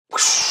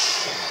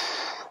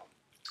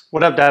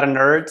What up, data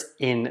nerds?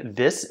 In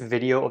this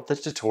video of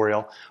this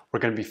tutorial, we're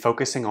going to be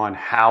focusing on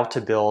how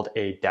to build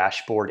a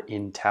dashboard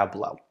in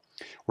Tableau.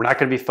 We're not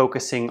going to be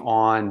focusing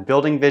on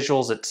building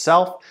visuals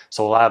itself,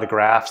 so a lot of the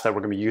graphs that we're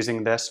going to be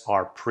using this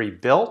are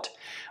pre-built.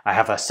 I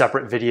have a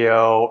separate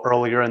video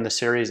earlier in the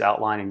series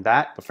outlining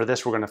that, but for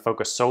this we're going to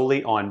focus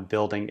solely on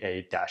building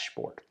a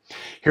dashboard.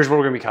 Here's what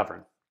we're going to be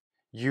covering.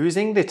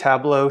 Using the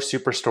Tableau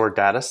Superstore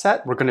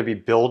dataset, we're going to be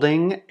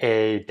building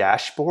a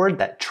dashboard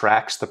that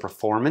tracks the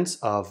performance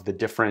of the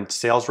different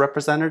sales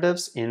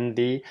representatives in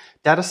the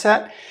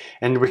dataset.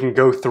 And we can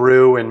go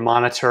through and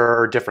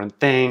monitor different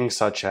things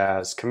such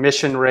as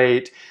commission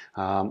rate,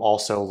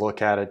 also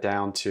look at it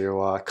down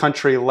to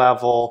country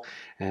level,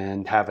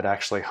 and have it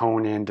actually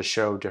hone in to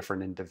show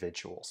different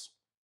individuals.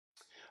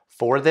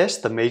 For this,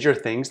 the major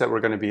things that we're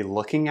going to be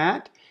looking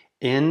at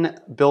in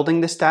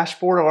building this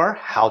dashboard are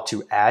how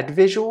to add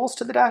visuals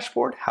to the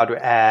dashboard, how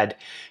to add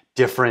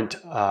different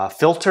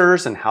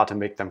filters and how to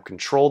make them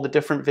control the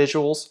different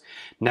visuals.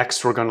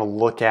 Next, we're going to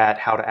look at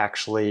how to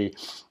actually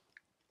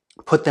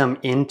put them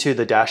into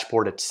the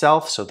dashboard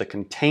itself. So the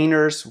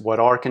containers, what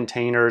are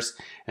containers,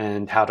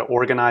 and how to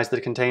organize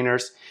the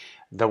containers.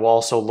 Then we'll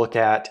also look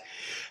at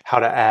how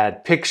to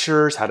add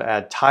pictures, how to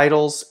add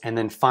titles, and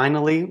then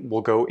finally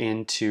we'll go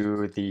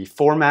into the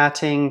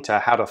formatting to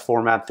how to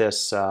format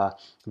this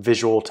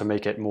visual to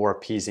make it more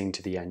appeasing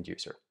to the end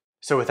user.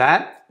 So with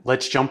that,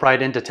 let's jump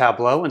right into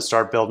Tableau and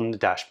start building the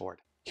dashboard.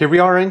 Here we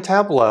are in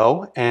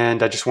Tableau,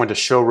 and I just wanted to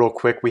show real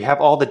quick, we have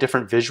all the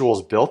different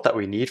visuals built that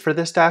we need for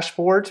this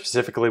dashboard.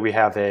 Specifically, we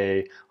have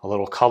a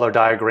little color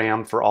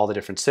diagram for all the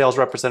different sales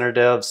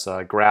representatives,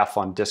 a graph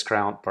on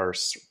discount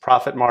versus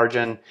profit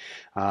margin,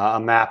 a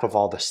map of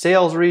all the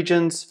sales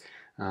regions,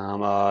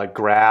 a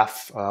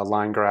graph, a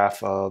line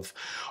graph of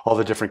all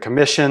the different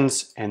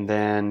commissions, and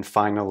then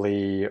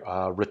finally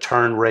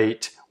return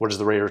rate. What is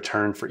the rate of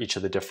return for each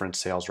of the different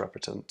sales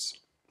representatives?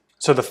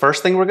 So the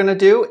first thing we're going to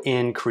do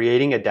in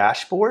creating a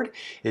dashboard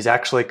is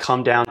actually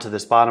come down to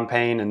this bottom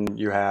pane, and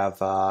you have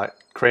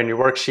create a new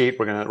worksheet.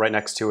 We're going to, right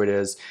next to it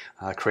is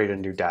create a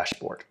new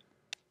dashboard.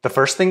 The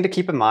first thing to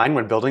keep in mind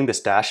when building this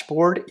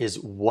dashboard is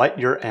what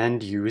your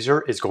end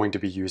user is going to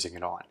be using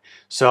it on.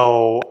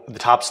 So the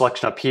top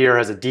selection up here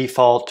has a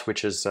default,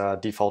 which is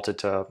defaulted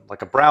to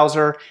like a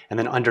browser, and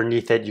then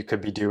underneath it you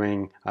could be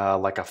doing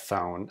like a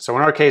phone. So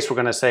in our case, we're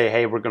going to say,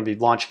 hey, we're going to be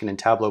launching it in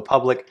Tableau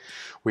Public.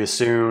 We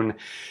assume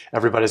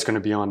everybody's going to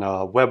be on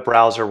a web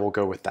browser. We'll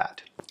go with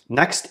that.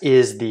 Next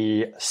is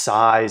the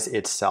size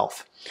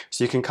itself.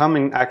 So you can come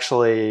and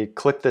actually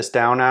click this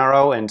down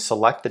arrow and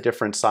select the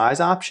different size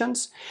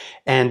options.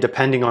 And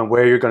depending on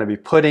where you're going to be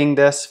putting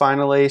this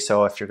finally,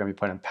 so if you're going to be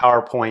putting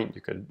PowerPoint,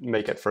 you could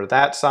make it for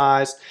that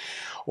size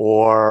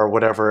or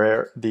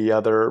whatever the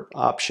other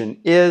option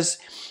is.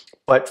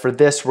 But for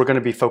this, we're going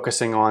to be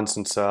focusing on,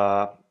 since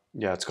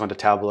it's going to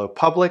Tableau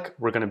Public,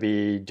 we're going to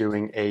be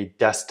doing a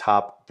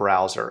desktop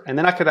browser. And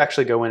then I could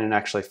actually go in and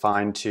actually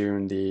fine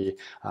tune the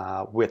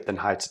width and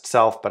heights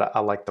itself, but I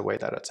like the way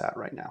that it's at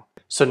right now.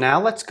 So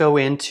now let's go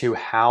into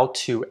how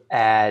to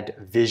add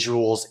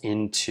visuals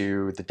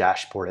into the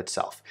dashboard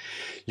itself.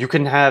 You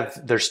can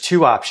have, there's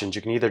two options.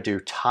 You can either do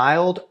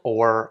tiled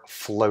or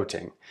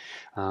floating.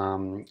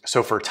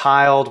 So for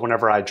tiled,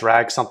 whenever I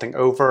drag something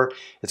over,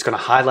 it's going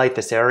to highlight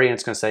this area and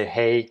it's going to say,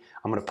 hey,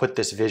 I'm going to put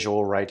this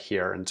visual right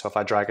here. And so if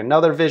I drag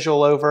another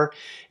visual over,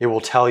 it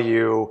will tell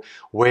you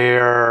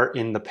where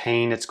in the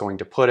pane it's going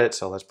to put it.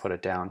 So let's put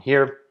it down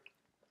here.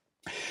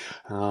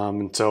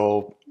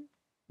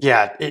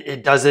 Yeah,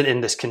 it does it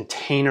in this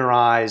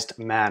containerized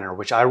manner,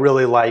 which I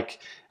really like.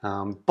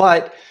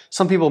 But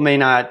some people may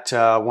not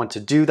want to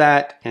do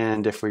that.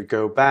 And if we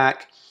go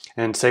back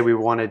and say we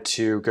wanted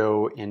to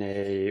go in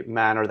a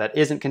manner that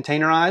isn't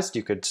containerized,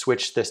 you could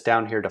switch this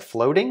down here to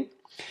floating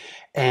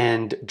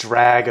and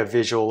drag a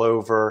visual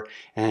over,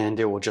 and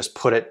it will just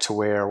put it to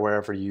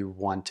wherever you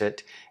want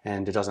it,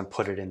 and it doesn't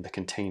put it in the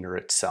container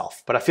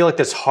itself. But I feel like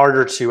that's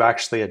harder to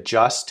actually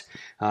adjust,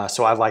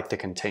 so I like the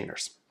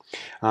containers.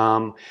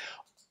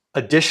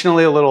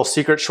 Additionally, a little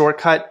secret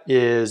shortcut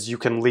is you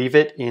can leave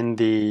it in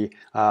the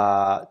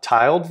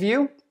tiled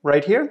view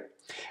right here.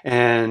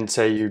 And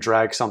say you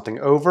drag something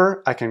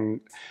over, I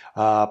can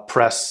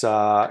press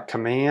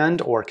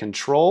Command or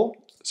Control.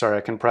 Sorry,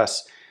 I can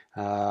press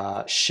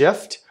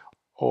Shift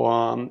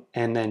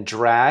and then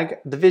drag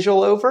the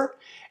visual over,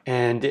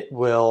 and it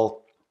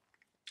will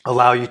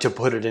allow you to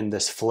put it in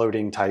this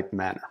floating type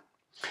manner.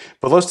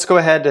 But let's go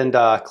ahead and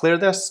clear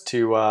this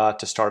to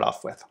start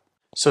off with.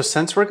 So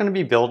since we're going to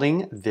be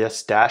building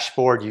this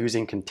dashboard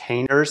using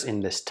containers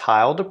in this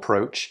tiled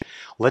approach,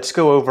 let's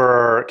go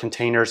over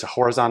containers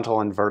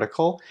horizontal and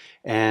vertical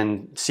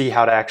and see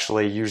how to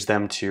actually use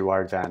them to our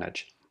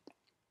advantage.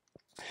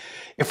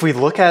 If we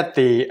look at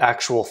the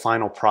actual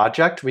final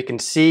project, we can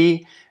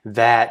see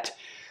that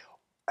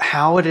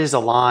how it is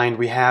aligned.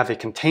 We have a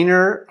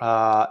container,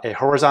 a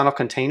horizontal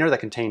container that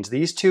contains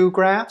these two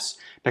graphs.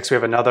 Next, we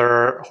have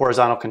another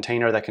horizontal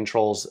container that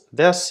controls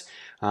this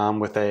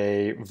with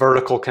a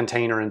vertical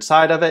container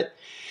inside of it.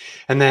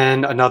 And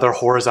then another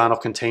horizontal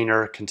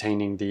container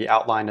containing the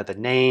outline of the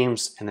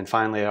names. And then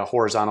finally a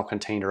horizontal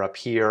container up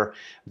here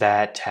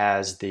that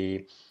has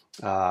the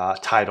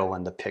title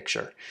and the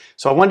picture.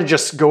 So I wanted to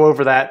just go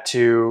over that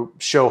to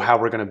show how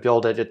we're going to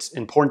build it. It's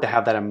important to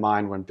have that in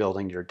mind when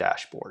building your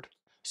dashboard.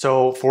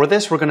 So for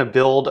this, we're going to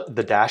build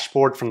the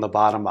dashboard from the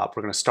bottom up.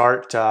 We're going to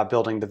start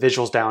building the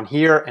visuals down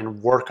here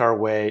and work our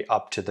way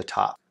up to the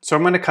top. So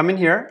I'm going to come in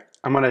here.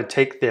 I'm going to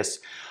take this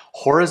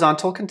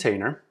horizontal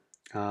container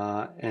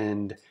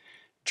and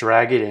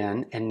drag it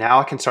in, and now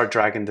I can start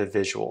dragging the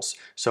visuals.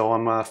 So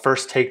I'm going to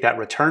first take that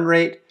return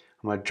rate,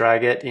 I'm going to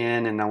drag it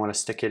in, and I want to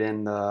stick it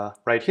in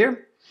right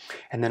here.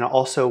 And then I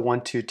also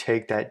want to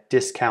take that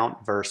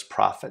discount versus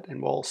profit,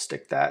 and we'll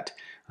stick that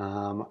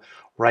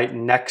right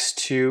next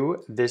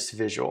to this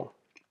visual.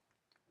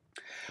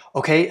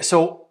 Okay,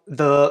 so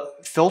the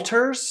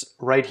filters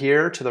right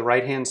here to the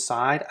right hand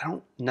side, I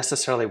don't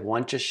necessarily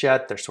want just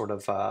yet. They're sort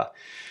of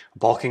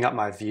bulking up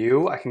my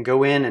view. I can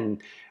go in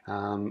and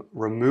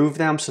remove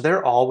them. So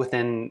they're all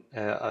within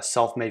a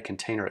self-made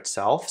container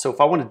itself. So if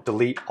I want to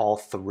delete all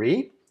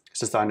three,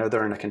 since I know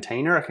they're in a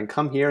container, I can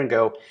come here and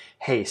go,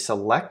 hey,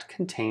 select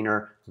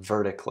container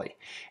vertically.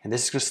 And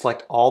this is going to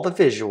select all the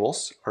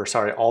visuals, or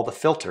sorry, all the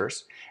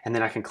filters. And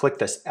then I can click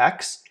this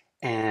X,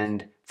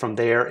 and from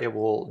there it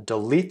will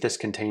delete this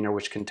container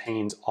which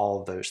contains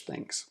all of those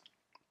things.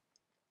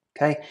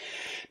 Okay,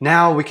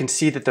 now we can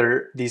see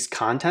that these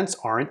contents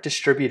aren't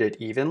distributed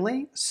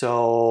evenly.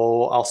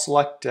 So I'll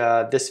select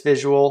this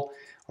visual,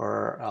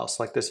 or I'll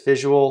select this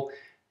visual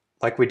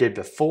like we did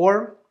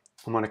before.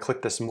 I'm going to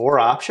click this More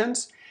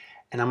Options,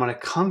 and I'm going to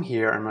come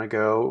here. I'm going to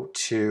go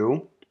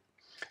to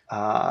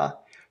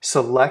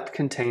Select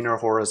Container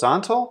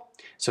Horizontal.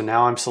 So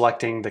now I'm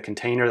selecting the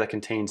container that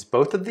contains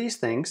both of these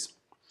things.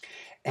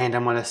 And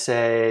I'm going to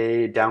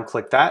say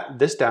click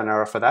this down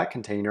arrow for that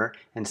container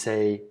and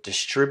say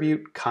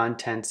distribute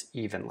contents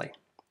evenly.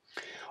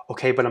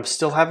 Okay, but I'm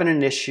still having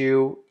an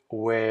issue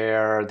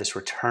where this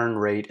return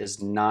rate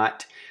is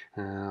not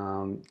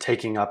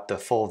taking up the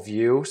full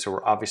view. So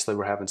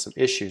we're having some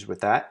issues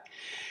with that.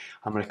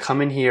 I'm going to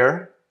come in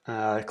here,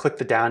 click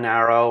the down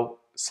arrow,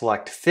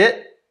 select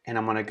fit, and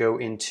I'm going to go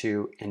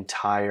into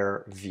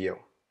entire view.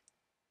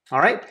 All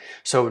right,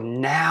 so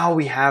now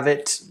we have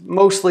it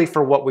mostly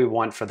for what we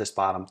want for this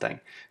bottom thing.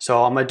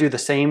 So I'm going to do the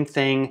same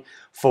thing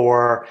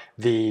for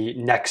the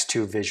next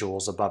two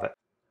visuals above it.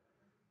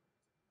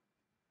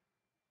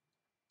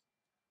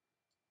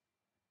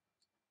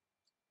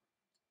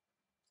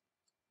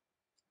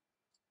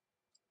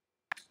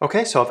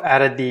 Okay, so I've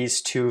added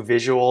these two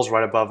visuals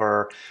right above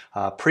our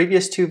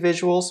previous two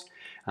visuals.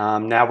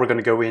 Now we're going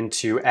to go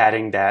into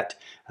adding that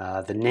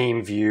the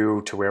name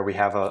view to where we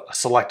have a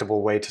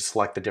selectable way to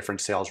select the different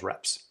sales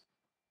reps.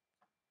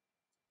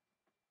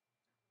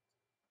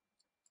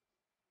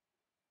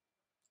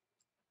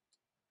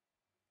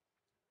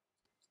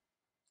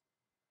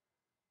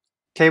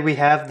 Okay, we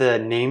have the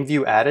name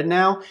view added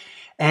now,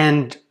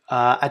 and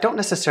I don't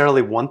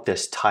necessarily want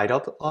this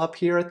title up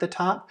here at the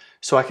top,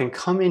 so I can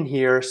come in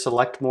here,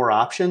 select more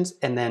options,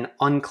 and then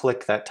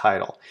unclick that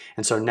title.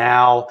 And so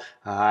now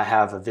I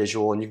have a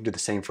visual, and you can do the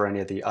same for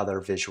any of the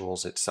other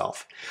visuals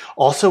itself.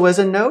 Also, as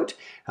a note,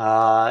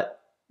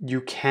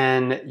 you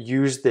can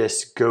use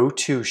this go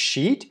to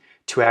sheet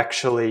to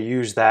actually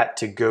use that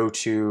to go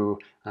to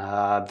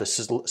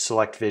the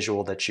select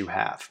visual that you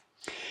have.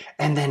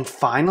 And then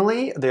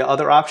finally, the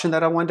other option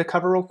that I wanted to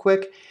cover real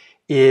quick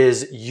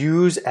is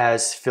use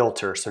as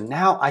filter. So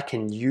now I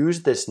can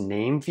use this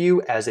name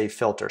view as a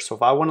filter. So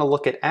if I want to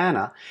look at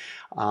Anna,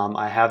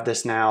 I have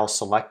this now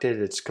selected.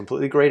 It's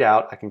completely grayed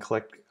out. I can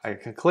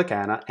click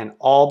Anna, and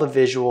all the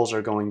visuals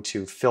are going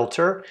to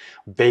filter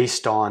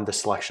based on the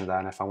selection of that.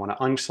 And if I want to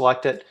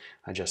unselect it,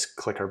 I just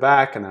click her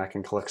back, and then I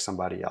can click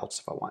somebody else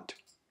if I want.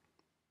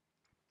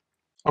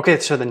 Okay,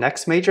 so the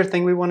next major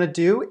thing we want to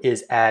do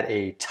is add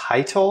a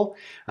title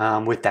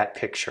with that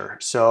picture.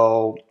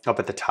 So up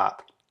at the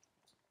top.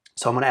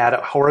 So I'm going to add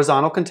a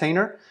horizontal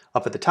container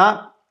up at the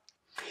top.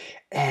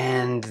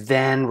 And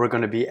then we're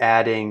going to be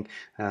adding,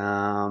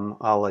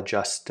 I'll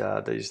adjust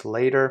these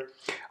later.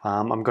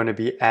 I'm going to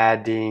be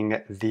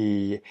adding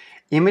the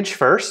image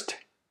first.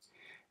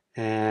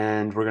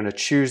 And we're going to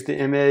choose the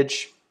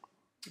image.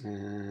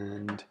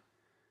 And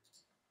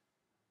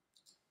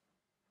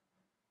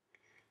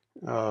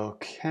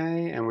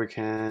okay, and we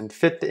can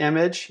fit the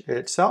image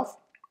itself.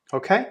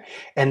 Okay,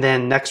 and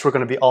then next we're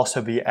going to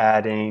also be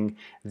adding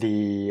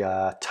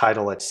the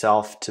title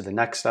itself to the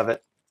next of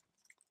it.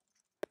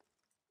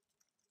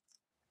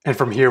 And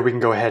from here we can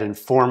go ahead and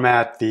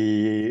format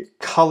the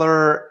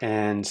color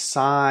and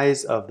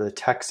size of the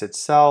text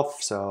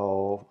itself.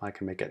 So I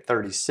can make it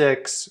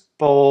 36,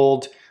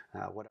 bold,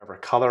 whatever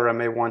color I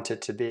may want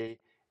it to be,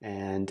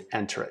 and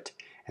enter it.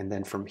 And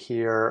then from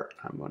here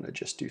I'm going to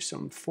just do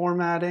some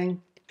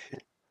formatting.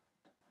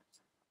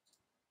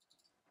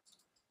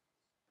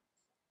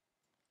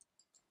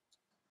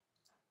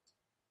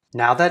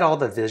 Now that all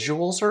the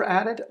visuals are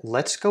added,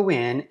 let's go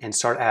in and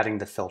start adding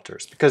the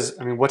filters. Because,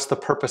 I mean, what's the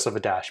purpose of a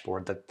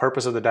dashboard? The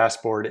purpose of the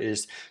dashboard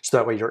is so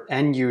that way your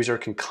end user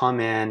can come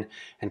in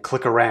and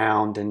click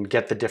around and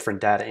get the different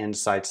data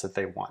insights that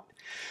they want.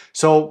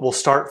 So we'll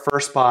start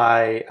first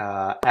by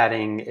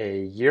adding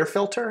a year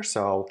filter.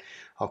 So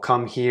I'll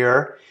come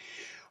here,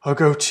 I'll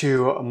go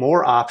to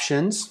more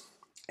options,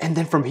 and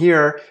then from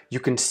here you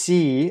can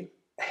see,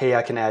 hey,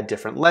 I can add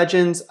different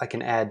legends, I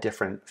can add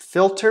different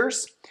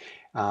filters,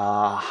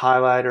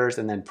 highlighters,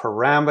 and then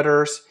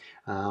parameters.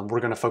 We're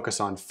going to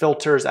focus on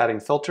filters, adding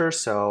filters.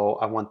 So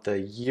I want the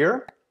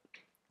year.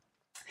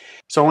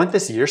 So I want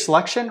this year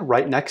selection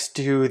right next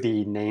to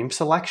the name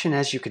selection.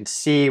 As you can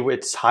see,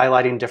 it's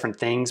highlighting different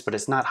things, but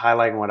it's not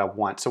highlighting what I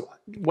want. So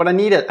what I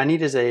need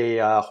is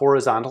a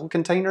horizontal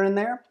container in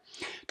there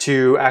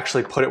to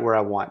actually put it where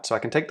I want. So I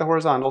can take the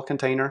horizontal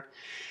container,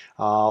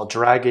 I'll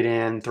drag it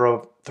in,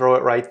 throw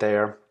it right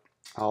there.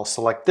 I'll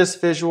select this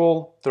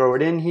visual, throw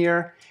it in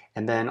here,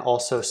 and then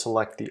also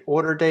select the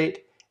order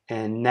date.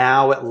 And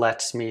now it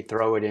lets me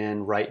throw it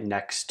in right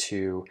next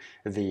to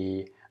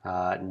the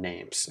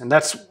names. And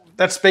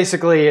that's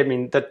basically, I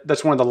mean,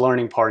 that's one of the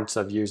learning parts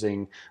of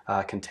using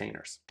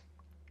containers.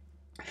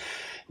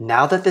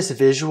 Now that this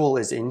visual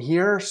is in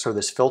here, so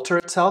this filter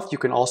itself, you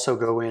can also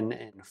go in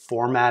and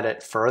format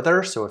it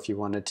further. So if you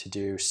wanted to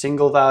do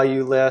single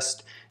value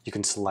list, you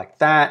can select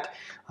that.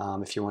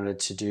 If you wanted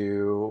to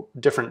do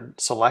different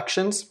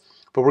selections,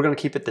 but we're going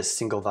to keep it this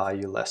single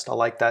value list. I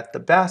like that the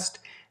best.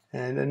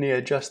 And then you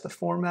adjust the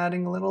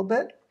formatting a little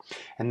bit.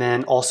 And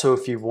then also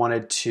if you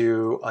wanted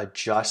to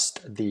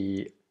adjust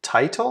the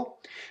title,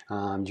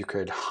 you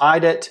could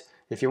hide it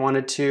if you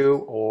wanted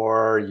to,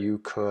 or you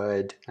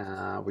could,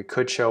 we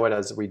could show it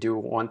as we do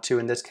want to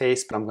in this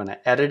case, but I'm going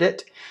to edit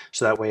it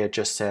so that way it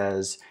just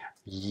says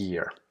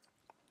year.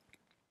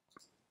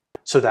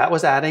 So that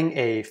was adding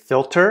a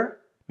filter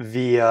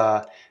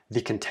via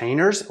the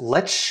containers.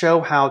 Let's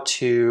show how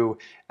to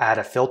add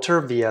a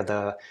filter via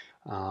the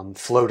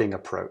floating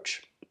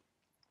approach.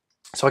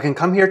 So I can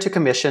come here to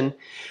commission.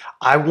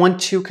 I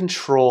want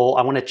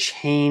to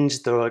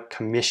change the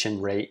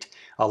commission rate,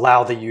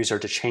 allow the user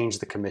to change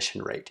the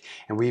commission rate.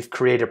 And we've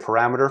created a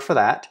parameter for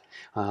that.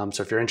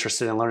 So if you're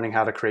interested in learning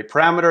how to create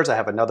parameters, I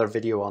have another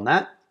video on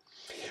that.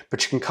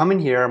 But you can come in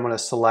here, I'm going to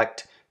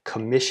select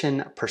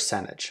commission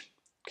percentage.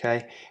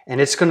 Okay,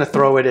 and it's going to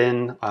throw it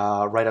in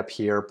right up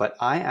here, but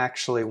I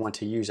actually want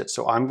to use it.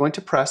 So I'm going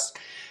to press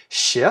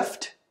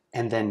Shift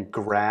and then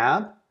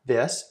grab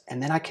this,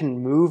 and then I can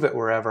move it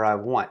wherever I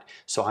want.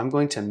 So I'm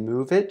going to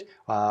move it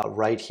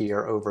right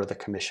here over the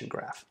commission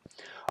graph.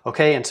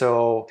 Okay, and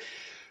so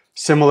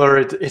similar,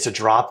 it's a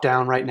drop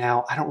down right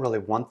now. I don't really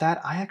want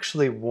that. I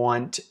actually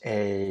want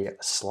a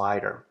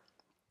slider.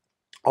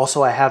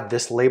 Also, I have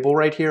this label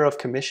right here of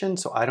commission,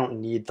 so I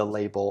don't need the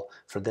label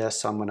for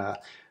this. So I'm going to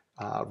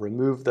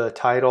remove the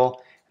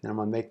title, and then I'm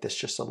going to make this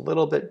just a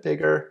little bit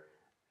bigger.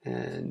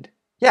 And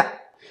yeah,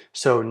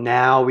 so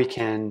now we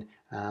can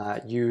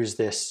use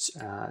this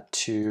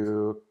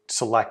to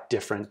select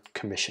different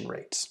commission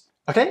rates.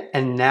 Okay,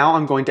 and now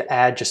I'm going to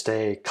add just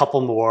a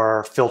couple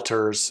more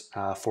filters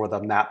for the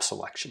map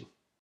selection.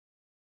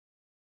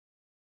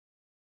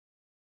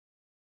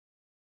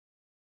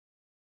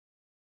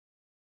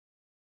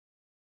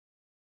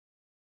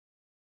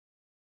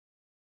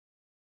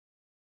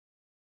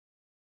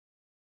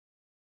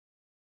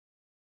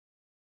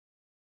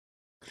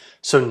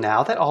 So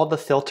now that all the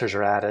filters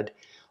are added,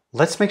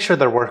 let's make sure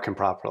they're working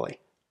properly.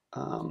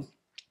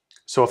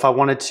 So if I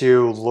wanted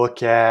to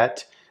look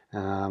at,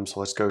 so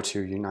let's go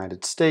to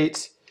United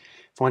States.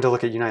 If I wanted to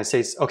look at United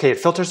States, okay, it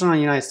filters on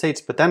United States,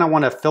 but then I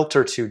want to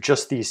filter to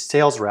just these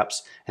sales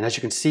reps. And as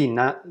you can see,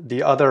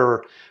 the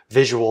other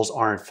visuals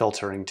aren't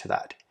filtering to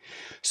that.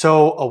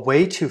 So a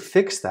way to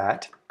fix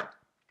that,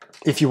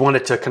 if you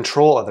wanted to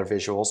control other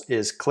visuals,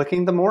 is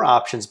clicking the More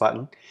Options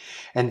button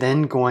and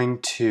then going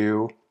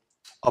to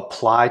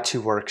Apply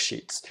to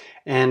Worksheets.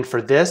 And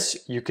for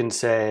this, you can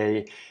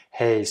say,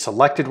 hey,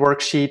 selected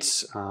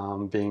worksheets,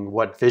 being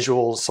what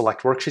visuals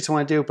select worksheets I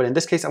want to do. But in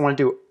this case, I want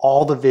to do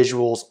all the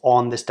visuals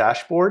on this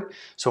dashboard.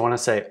 So I want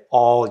to say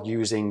all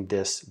using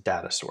this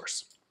data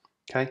source.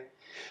 Okay.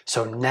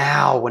 So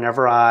now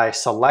whenever I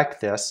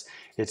select this,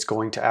 it's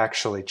going to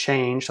actually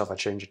change. So if I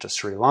change it to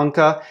Sri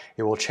Lanka,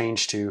 it will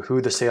change to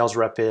who the sales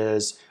rep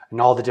is and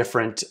all the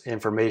different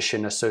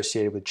information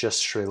associated with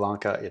just Sri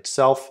Lanka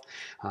itself,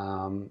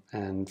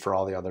 and for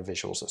all the other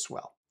visuals as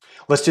well.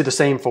 Let's do the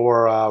same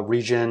for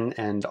region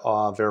and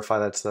verify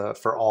that's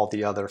for all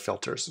the other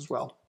filters as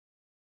well.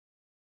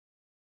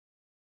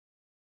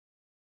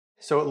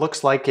 So it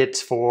looks like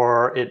it's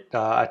for it.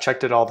 I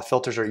checked it, all the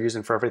filters are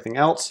using for everything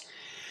else.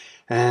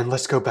 And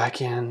let's go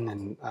back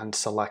in and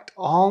select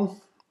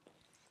all.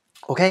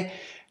 Okay,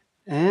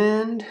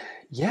 and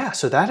yeah,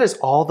 so that is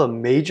all the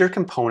major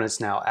components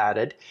now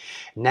added.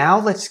 Now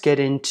let's get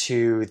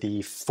into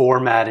the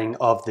formatting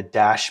of the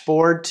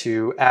dashboard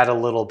to add a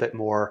little bit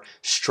more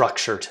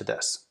structure to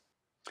this.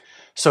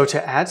 So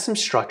to add some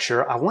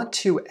structure, I want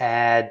to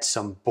add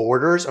some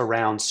borders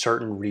around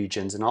certain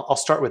regions. And I'll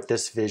start with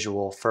this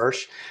visual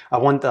first. I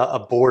want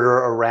a border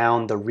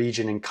around the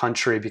region and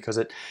country because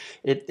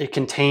it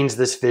contains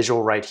this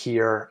visual right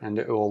here, and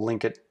it will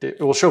link it. It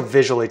will show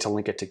visually to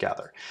link it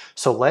together.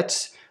 So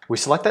we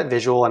select that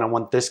visual, and I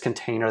want this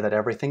container that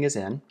everything is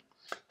in.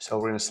 So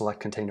we're going to select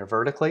container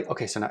vertically.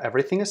 Okay, so now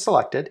everything is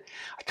selected.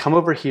 I come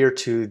over here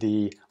to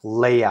the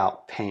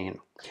layout pane.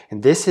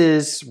 And this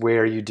is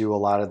where you do a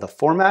lot of the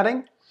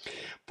formatting.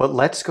 But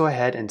let's go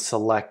ahead and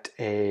select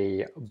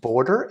a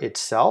border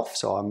itself.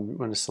 So I'm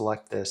going to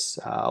select this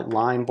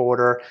line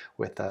border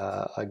with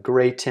a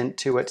gray tint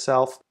to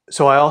itself.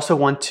 So I also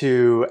want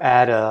to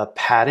add a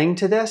padding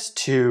to this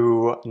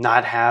to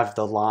not have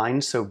the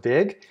line so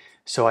big.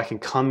 So I can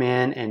come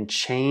in and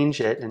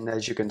change it, and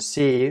as you can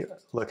see,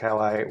 look how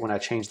when I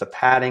change the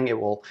padding, it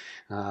will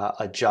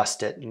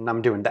adjust it. And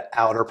I'm doing the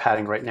outer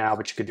padding right now,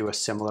 but you could do a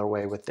similar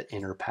way with the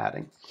inner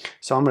padding.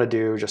 So I'm going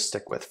to just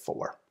stick with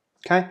 4.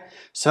 Okay,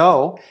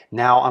 so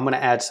now I'm going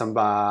to add some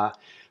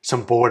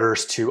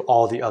borders to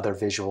all the other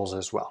visuals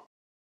as well.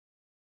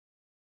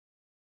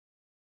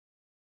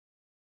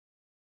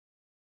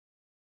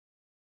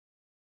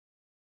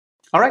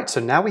 All right, so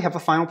now we have a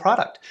final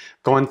product.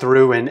 Going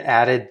through and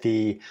added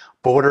the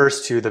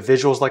borders to the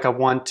visuals like I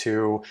want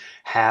to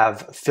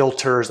have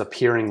filters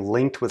appearing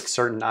linked with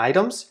certain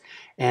items,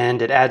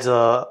 and it adds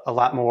a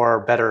lot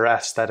more better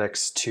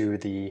aesthetics to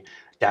the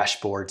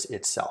dashboards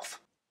itself.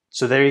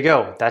 So there you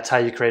go, that's how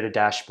you create a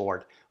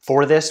dashboard.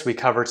 For this, we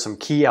covered some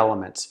key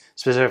elements,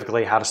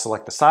 specifically how to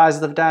select the size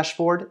of the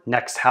dashboard,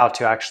 next how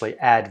to actually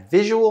add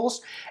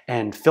visuals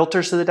and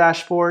filters to the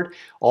dashboard.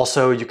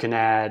 Also, you can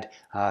add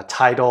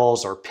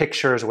titles or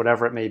pictures,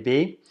 whatever it may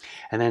be.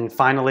 And then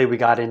finally, we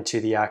got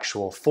into the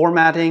actual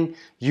formatting,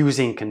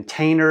 using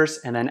containers,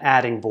 and then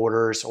adding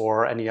borders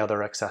or any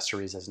other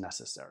accessories as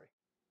necessary.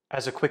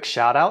 As a quick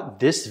shout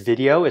out, this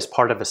video is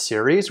part of a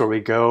series where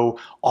we go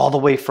all the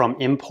way from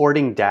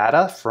importing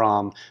data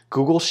from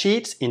Google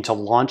Sheets into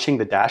launching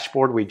the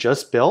dashboard we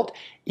just built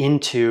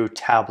into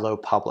Tableau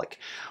Public.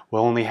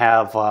 We'll only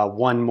have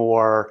one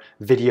more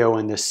video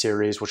in this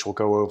series, which will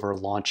go over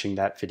launching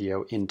that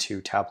video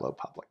into Tableau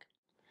Public.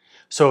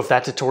 So if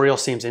that tutorial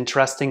seems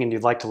interesting and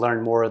you'd like to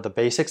learn more of the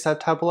basics of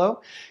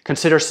Tableau,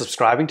 consider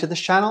subscribing to this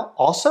channel.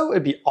 Also,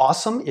 it'd be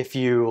awesome if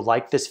you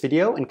like this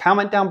video and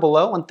comment down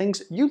below on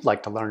things you'd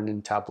like to learn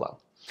in Tableau.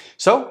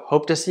 So,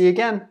 hope to see you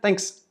again.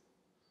 Thanks.